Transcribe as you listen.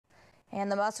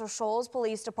And the Muscle Shoals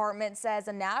Police Department says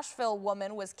a Nashville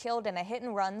woman was killed in a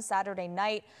hit-and-run Saturday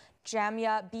night.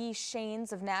 Jamia B.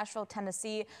 Shanes of Nashville,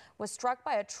 Tennessee, was struck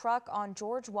by a truck on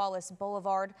George Wallace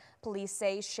Boulevard. Police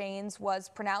say Shanes was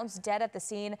pronounced dead at the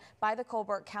scene by the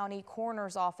Colbert County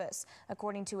Coroner's Office.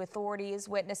 According to authorities,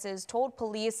 witnesses told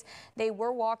police they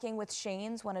were walking with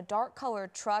Shanes when a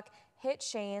dark-colored truck hit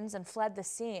Shanes and fled the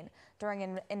scene. During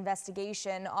an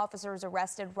investigation, officers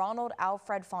arrested Ronald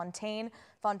Alfred Fontaine.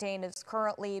 Fontaine is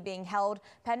currently being held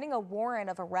pending a warrant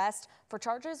of arrest for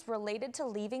charges related to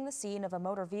leaving the scene of a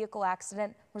motor vehicle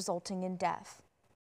accident resulting in death.